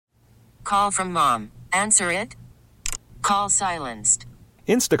Call from mom. Answer it. Call silenced.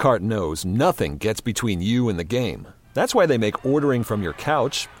 Instacart knows nothing gets between you and the game. That's why they make ordering from your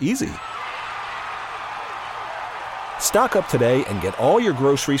couch easy. Stock up today and get all your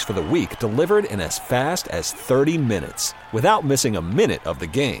groceries for the week delivered in as fast as 30 minutes without missing a minute of the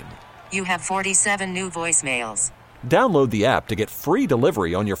game. You have 47 new voicemails. Download the app to get free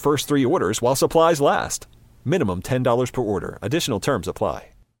delivery on your first 3 orders while supplies last. Minimum $10 per order. Additional terms apply.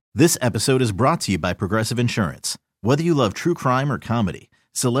 This episode is brought to you by Progressive Insurance. Whether you love true crime or comedy,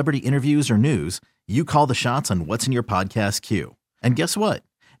 celebrity interviews or news, you call the shots on what's in your podcast queue. And guess what?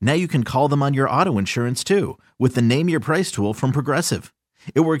 Now you can call them on your auto insurance too with the Name Your Price tool from Progressive.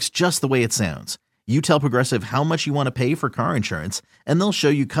 It works just the way it sounds. You tell Progressive how much you want to pay for car insurance, and they'll show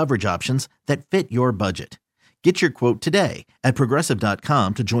you coverage options that fit your budget. Get your quote today at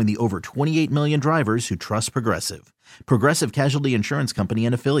Progressive.com to join the over 28 million drivers who trust Progressive. Progressive Casualty Insurance Company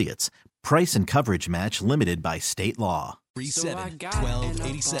and Affiliates. Price and coverage match limited by state law.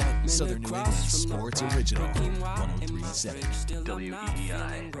 37-1287 Southern New England Sports Original 1037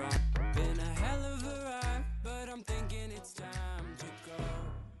 WEEI.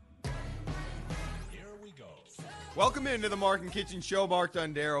 Welcome into the Mark and Kichen Show. Mark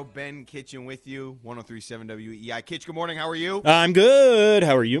Dondero, Ben Kichen with you, 1037 WEEI. Kitch, good morning. How are you? I'm good.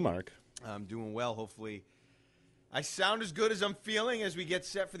 How are you, Mark? I'm doing well. Hopefully I sound as good as I'm feeling as we get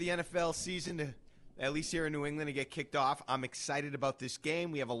set for the NFL season to, at least here in New England, to get kicked off. I'm excited about this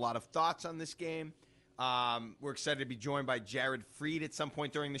game. We have a lot of thoughts on this game. We're excited to be joined by Jared Freed at some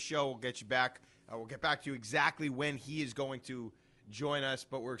point during the show. We'll get you back. We'll get back to you exactly when he is going to join us,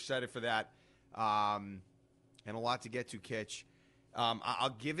 but we're excited for that. And a lot to get to, Kitch.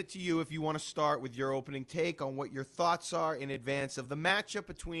 I'll give it to you if you want to start with your opening take on what your thoughts are in advance of the matchup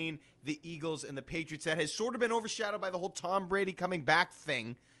between the Eagles and the Patriots that has sort of been overshadowed by the whole Tom Brady coming back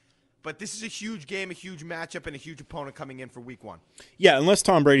thing. But this is a huge game, a huge matchup, and a huge opponent coming in for week one. Yeah, unless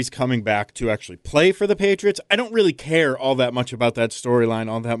Tom Brady's coming back to actually play for the Patriots, I don't really care all that much about that storyline,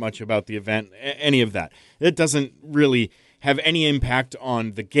 all that much about the event, any of that. It doesn't really have any impact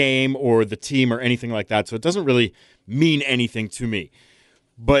on the game or the team or anything like that, so it doesn't really mean anything to me.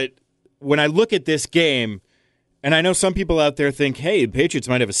 But when I look at this game, and I know some people out there think, hey, the Patriots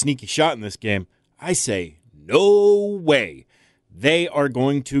might have a sneaky shot in this game, I say, no way. They are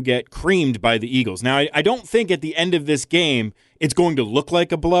going to get creamed by the Eagles. Now, I don't think at the end of this game it's going to look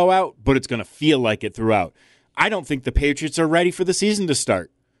like a blowout, but it's going to feel like it throughout. I don't think the Patriots are ready for the season to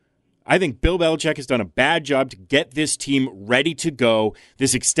start. I think Bill Belichick has done a bad job to get this team ready to go.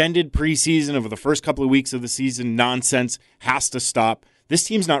 This extended preseason over the first couple of weeks of the season nonsense has to stop. This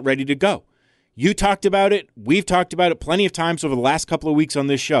team's not ready to go. You talked about it. We've talked about it plenty of times over the last couple of weeks on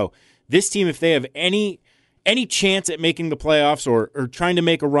this show. This team, if they have any chance at making the playoffs or trying to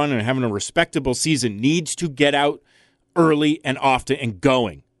make a run and having a respectable season, needs to get out early and often and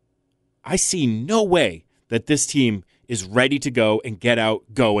going. I see no way that this team is ready to go and get out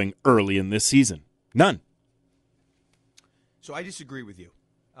going early in this season. None. So I disagree with you.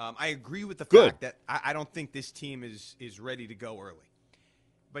 I agree with the Good. fact that I don't think this team is ready to go early.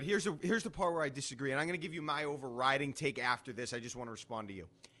 But here's the part where I disagree, and I'm going to give you my overriding take after this. I just want to respond to you.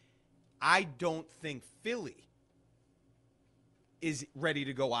 I don't think Philly is ready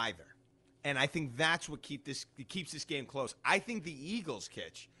to go either. And I think that's what keeps this game close. I think the Eagles,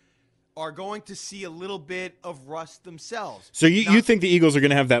 Kitch, are going to see a little bit of rust themselves. So you think the Eagles are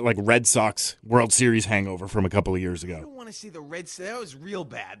going to have that like Red Sox World Series hangover from a couple of years ago? I don't want to see the Red Sox. That was real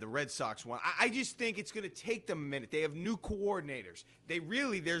bad, the Red Sox one. I just think it's going to take them a minute. They have new coordinators.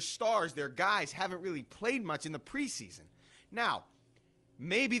 Their stars, their guys haven't really played much in the preseason. Now,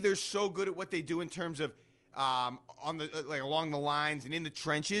 maybe they're so good at what they do in terms of along the lines and in the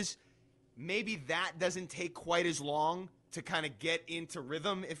trenches. Maybe that doesn't take quite as long to kind of get into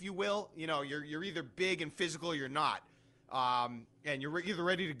rhythm, if you will. You know, you're either big and physical or you're not. And you're either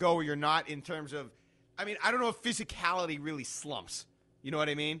ready to go or you're not in terms of, I mean, I don't know if physicality really slumps. You know what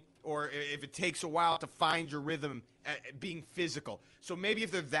I mean? Or if it takes a while to find your rhythm at being physical. So maybe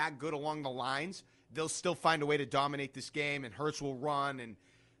if they're that good along the lines, they'll still find a way to dominate this game, and Hurts will run, and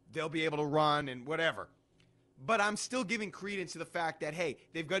they'll be able to run and whatever. But I'm still giving credence to the fact that, hey,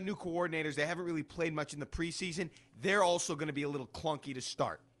 they've got new coordinators. They haven't really played much in the preseason. They're also going to be a little clunky to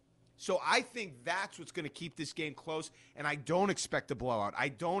start. So I think that's what's going to keep this game close, and I don't expect a blowout. I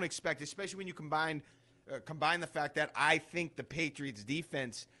don't expect, especially when you combine the fact that I think the Patriots'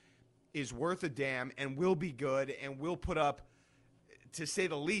 defense is worth a damn and will be good and will put up, to say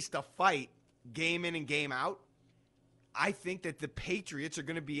the least, a fight game in and game out. I think that the Patriots are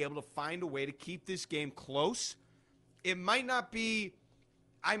going to be able to find a way to keep this game close. It might not be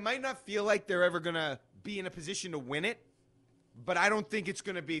I might not feel like they're ever going to be in a position to win it, but I don't think it's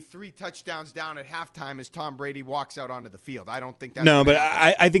going to be 3 touchdowns down at halftime as Tom Brady walks out onto the field. I don't think that's No, but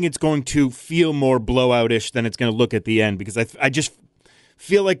I think it's going to feel more blowout-ish than it's going to look at the end, because I just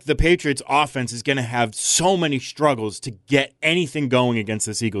feel like the Patriots offense is going to have so many struggles to get anything going against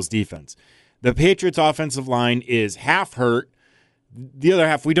this Eagles defense. The Patriots offensive line is half hurt. The other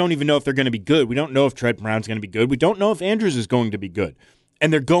half, we don't even know if they're going to be good. We don't know if Trent Brown's going to be good. We don't know if Andrews is going to be good.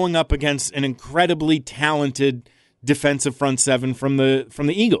 And they're going up against an incredibly talented defensive front seven from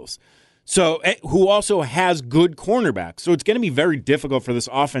the Eagles, so who also has good cornerbacks. So it's going to be very difficult for this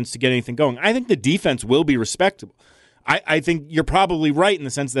offense to get anything going. I think the defense will be respectable. I think you're probably right in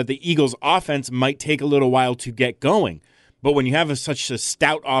the sense that the Eagles' offense might take a little while to get going. But when you have such a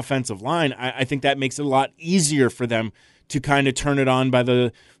stout offensive line, I think that makes it a lot easier for them to kind of turn it on by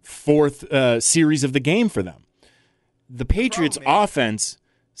the fourth series of the game for them. The Patriots' offense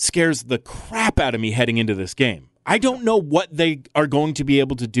scares the crap out of me heading into this game. I don't know what they are going to be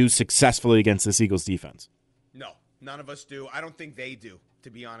able to do successfully against this Eagles defense. No, none of us do. I don't think they do,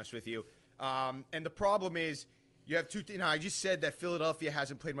 to be honest with you. And the problem is you have two. I just said that Philadelphia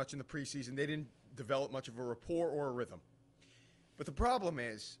hasn't played much in the preseason. They didn't develop much of a rapport or a rhythm. But the problem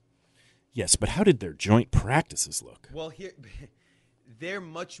is, yes, but how did their joint practices look? Well, here they're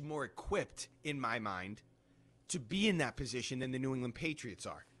much more equipped, in my mind, to be in that position than the New England Patriots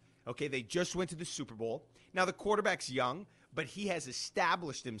are. Okay, they just went to the Super Bowl. Now, the quarterback's young, but he has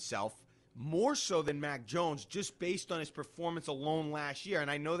established himself more so than Mac Jones just based on his performance alone last year.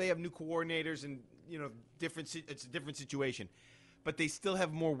 And I know they have new coordinators and, it's a different situation. But they still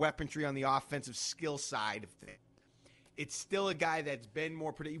have more weaponry on the offensive skill side of things. It's still a guy that's been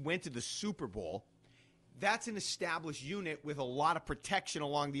more – he went to the Super Bowl. That's an established unit with a lot of protection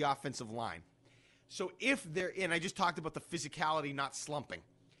along the offensive line. So if they're – and I just talked about the physicality not slumping.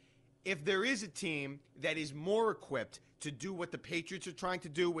 If there is a team that is more equipped to do what the Patriots are trying to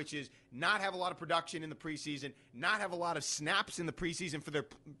do, which is not have a lot of production in the preseason, not have a lot of snaps in the preseason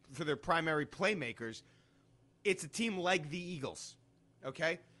for their primary playmakers, it's a team like the Eagles,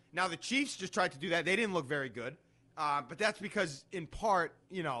 okay? Now, the Chiefs just tried to do that. They didn't look very good, but that's because, in part,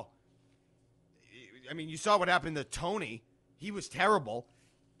 you saw what happened to Tony. He was terrible.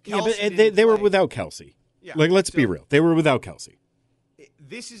 Kelsey but they were without Kelsey. Yeah, let's be real. They were without Kelsey.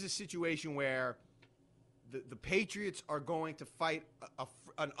 This is a situation where the Patriots are going to fight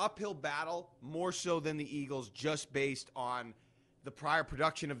an uphill battle more so than the Eagles just based on the prior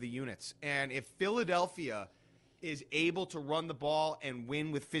production of the units. And if Philadelphia is able to run the ball and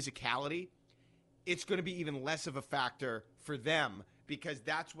win with physicality, it's going to be even less of a factor for them because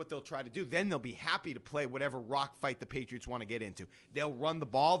that's what they'll try to do. Then they'll be happy to play whatever rock fight the Patriots want to get into. They'll run the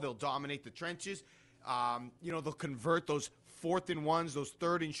ball. They'll dominate the trenches. They'll convert those 4th and 1s, those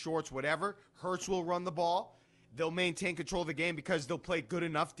 3rd and shorts, whatever. Hurts will run the ball. They'll maintain control of the game because they'll play good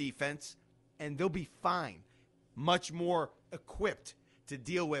enough defense, and they'll be fine. Much more equipped to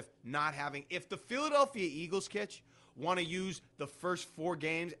deal with not having. If the Philadelphia Eagles, Kitch, want to use the first 4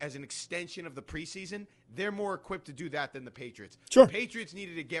 games as an extension of the preseason, they're more equipped to do that than the Patriots. Sure. The Patriots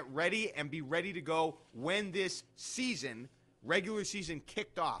needed to get ready and be ready to go when this season, regular season,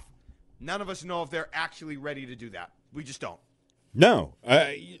 kicked off. None of us know if they're actually ready to do that. We just don't. No.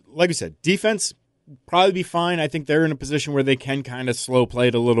 Like I said, defense probably be fine. I think they're in a position where they can kind of slow play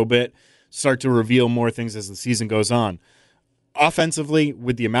it a little bit, start to reveal more things as the season goes on. Offensively,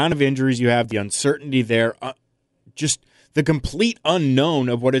 with the amount of injuries you have, the uncertainty there, just the complete unknown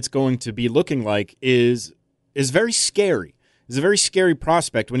of what it's going to be looking like is very scary. It's a very scary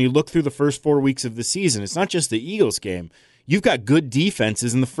prospect when you look through the first 4 weeks of the season. It's not just the Eagles game. You've got good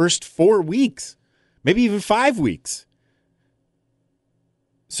defenses in the first 4 weeks, maybe even 5 weeks.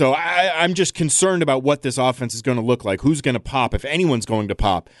 So I'm just concerned about what this offense is going to look like, who's going to pop, if anyone's going to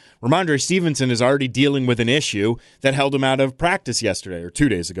pop. Ramondre Stevenson is already dealing with an issue that held him out of practice yesterday or 2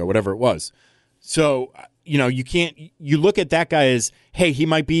 days ago, whatever it was. So, you look at that guy as, hey, he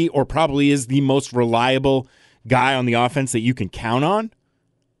might be or probably is the most reliable guy on the offense that you can count on.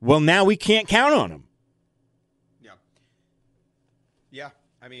 Well, now we can't count on him. Yeah.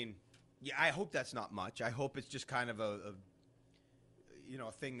 I hope that's not much. I hope it's just kind of a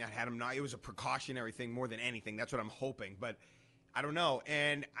thing that had him not. It was a precautionary thing more than anything. That's what I'm hoping. But I don't know.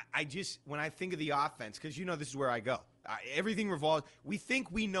 And I just, when I think of the offense, because this is where I go. Everything revolves. We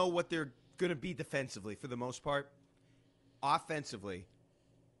think we know what they're going to be defensively for the most part. Offensively,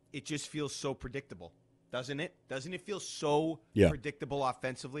 it just feels so predictable, doesn't it? Doesn't it feel so predictable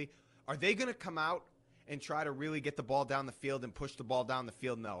offensively? Are they going to come out and try to really get the ball down the field and push the ball down the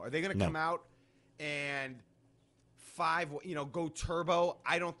field? No. Are they going to come out and 5, go turbo.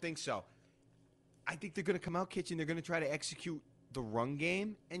 I don't think so. I think they're going to come out, Kitchen. They're going to try to execute the run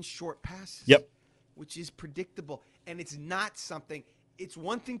game and short passes. Yep. Which is predictable. And it's not something – it's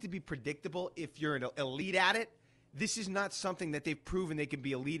one thing to be predictable if you're an elite at it. This is not something that they've proven they can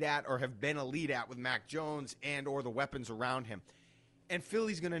be elite at or have been elite at with Mac Jones and or the weapons around him. And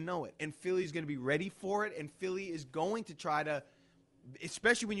Philly's going to know it. And Philly's going to be ready for it. And Philly is going to try to –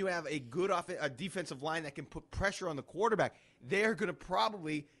 especially when you have a good a defensive line that can put pressure on the quarterback, they're going to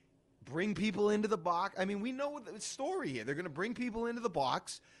probably bring people into the box. I mean, we know the story here. They're going to bring people into the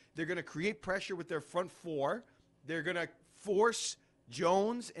box. They're going to create pressure with their front four. They're going to force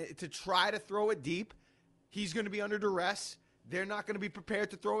Jones to try to throw it deep. He's going to be under duress. They're not going to be prepared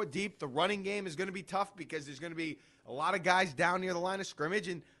to throw it deep. The running game is going to be tough because there's going to be a lot of guys down near the line of scrimmage,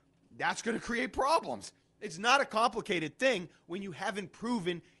 and that's going to create problems. It's not a complicated thing when you haven't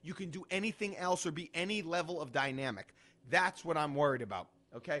proven you can do anything else or be any level of dynamic. That's what I'm worried about,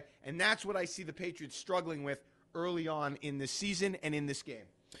 okay? And that's what I see the Patriots struggling with early on in this season and in this game.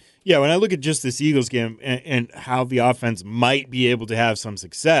 Yeah, when I look at just this Eagles game and how the offense might be able to have some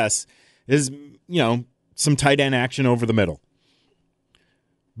success is, some tight end action over the middle.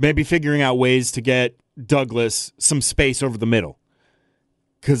 Maybe figuring out ways to get Douglas some space over the middle.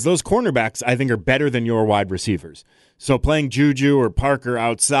 Because those cornerbacks, I think, are better than your wide receivers. So playing Juju or Parker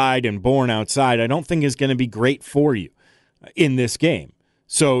outside and Bourne outside, I don't think is going to be great for you in this game.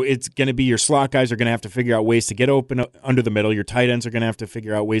 So it's going to be your slot guys are going to have to figure out ways to get open under the middle. Your tight ends are going to have to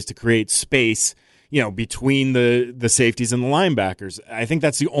figure out ways to create space, between the safeties and the linebackers. I think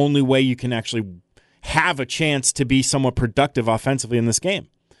that's the only way you can actually have a chance to be somewhat productive offensively in this game.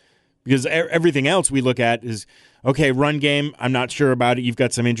 Because everything else we look at is, okay, run game, I'm not sure about it. You've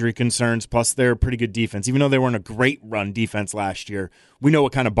got some injury concerns, plus they're a pretty good defense. Even though they weren't a great run defense last year, we know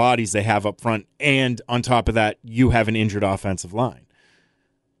what kind of bodies they have up front, and on top of that, you have an injured offensive line.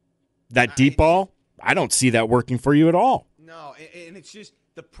 That deep ball, I don't see that working for you at all. No, and it's just,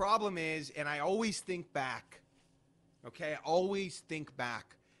 the problem is, and I always think back, okay,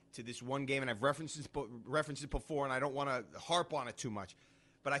 to this one game, and I've referenced it before, and I don't want to harp on it too much.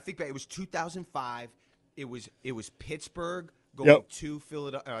 But I think that it was 2005. It was Pittsburgh going to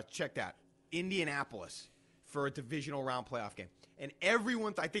Philadelphia. Check that, Indianapolis for a divisional round playoff game, and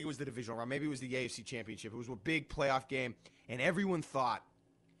everyone. I think it was the divisional round. Maybe it was the AFC Championship. It was a big playoff game, and everyone thought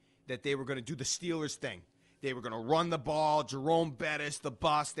that they were going to do the Steelers thing. They were going to run the ball. Jerome Bettis, the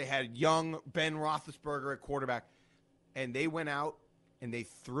bust. They had young Ben Roethlisberger at quarterback, and they went out and they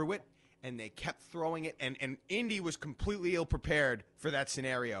threw it. And they kept throwing it, and Indy was completely ill-prepared for that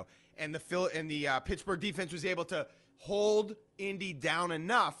scenario. And the Pittsburgh defense was able to hold Indy down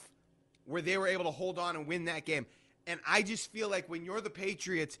enough where they were able to hold on and win that game. And I just feel like when you're the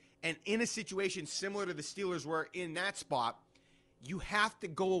Patriots and in a situation similar to the Steelers were in that spot, you have to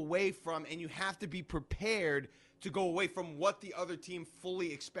go away from, and you have to be prepared to go away from what the other team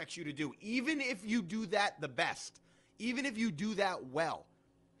fully expects you to do. Even if you do that the best, even if you do that well.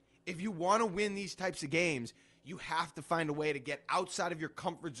 If you want to win these types of games, you have to find a way to get outside of your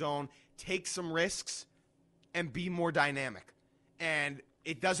comfort zone, take some risks, and be more dynamic. And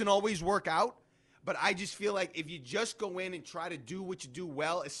it doesn't always work out, but I just feel like if you just go in and try to do what you do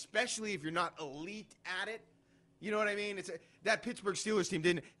well, especially if you're not elite at it, you know what I mean? That Pittsburgh Steelers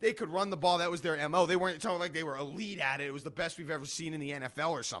team they could run the ball. That was their MO. They weren't talking like they were elite at it. It was the best we've ever seen in the NFL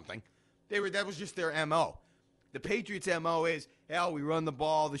or something. That was just their MO. The Patriots' MO is, we run the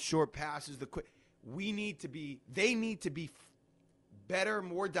ball, the short passes, the quick. They need to be better,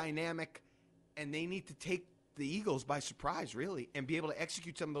 more dynamic, and they need to take the Eagles by surprise, really, and be able to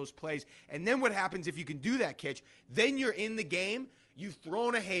execute some of those plays. And then what happens if you can do that, Kitch? Then you're in the game. You've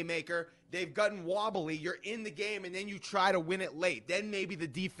thrown a haymaker. They've gotten wobbly. You're in the game, and then you try to win it late. Then maybe the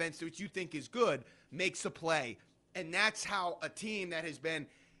defense, which you think is good, makes a play. And that's how a team that has been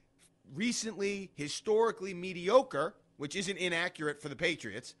recently, historically mediocre, which isn't inaccurate for the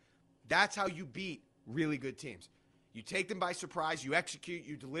Patriots, that's how you beat really good teams. You take them by surprise, you execute,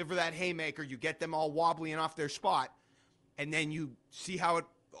 you deliver that haymaker, you get them all wobbly and off their spot, and then you see how it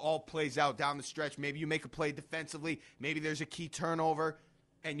all plays out down the stretch. Maybe you make a play defensively, maybe there's a key turnover,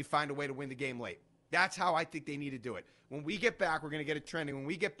 and you find a way to win the game late. That's how I think they need to do it. When we get back, we're going to get it trending. When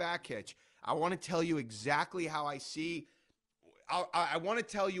we get back, Hitch, I want to tell you exactly how I see I want to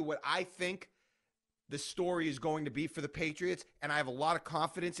tell you what I think the story is going to be for the Patriots, and I have a lot of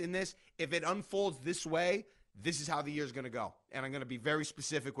confidence in this. If it unfolds this way, this is how the year is going to go. And I'm going to be very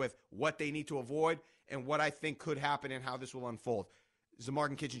specific with what they need to avoid and what I think could happen and how this will unfold. This is the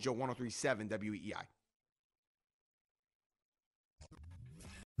Mark Kichen Show, 103.7 WEEI.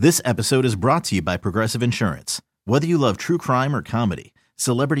 This episode is brought to you by Progressive Insurance. Whether you love true crime or comedy,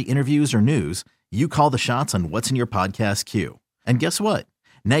 celebrity interviews or news, you call the shots on what's in your podcast queue. And guess what?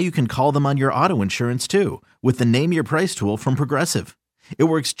 Now you can call them on your auto insurance too with the Name Your Price tool from Progressive. It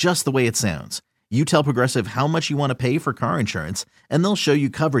works just the way it sounds. You tell Progressive how much you want to pay for car insurance, and they'll show you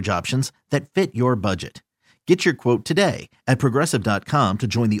coverage options that fit your budget. Get your quote today at Progressive.com to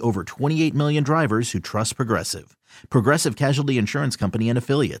join the over 28 million drivers who trust Progressive. Progressive Casualty Insurance Company and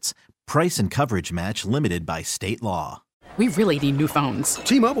Affiliates. Price and coverage match limited by state law. We really need new phones.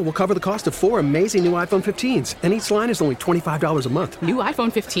 T-Mobile will cover the cost of 4 amazing new iPhone 15s, and each line is only $25 a month. New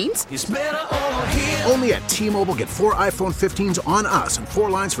iPhone 15s? It's better over here. Only at T-Mobile, get 4 iPhone 15s on us and 4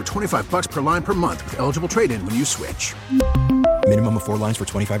 lines for $25 per line per month with eligible trade-in when you switch. Minimum of 4 lines for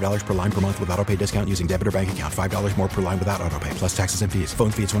 $25 per line per month with autopay discount using debit or bank account. $5 more per line without autopay, plus taxes and fees. Phone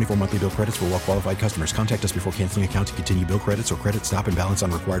fee at 24 monthly bill credits for well-qualified customers. Contact us before canceling account to continue bill credits or credit stop and balance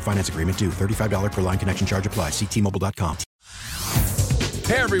on required finance agreement due. $35 per line connection charge applies. See T-Mobile.com.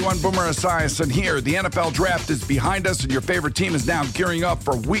 Hey everyone, Boomer Esiason here. The NFL draft is behind us and your favorite team is now gearing up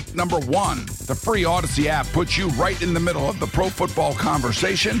for week number 1. The free Odyssey app puts you right in the middle of the pro football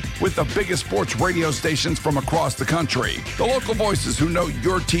conversation with the biggest sports radio stations from across the country. The local voices who know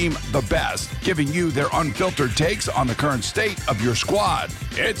your team the best, giving you their unfiltered takes on the current state of your squad.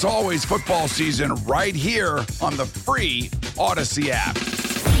 It's always football season right here on the free Odyssey app.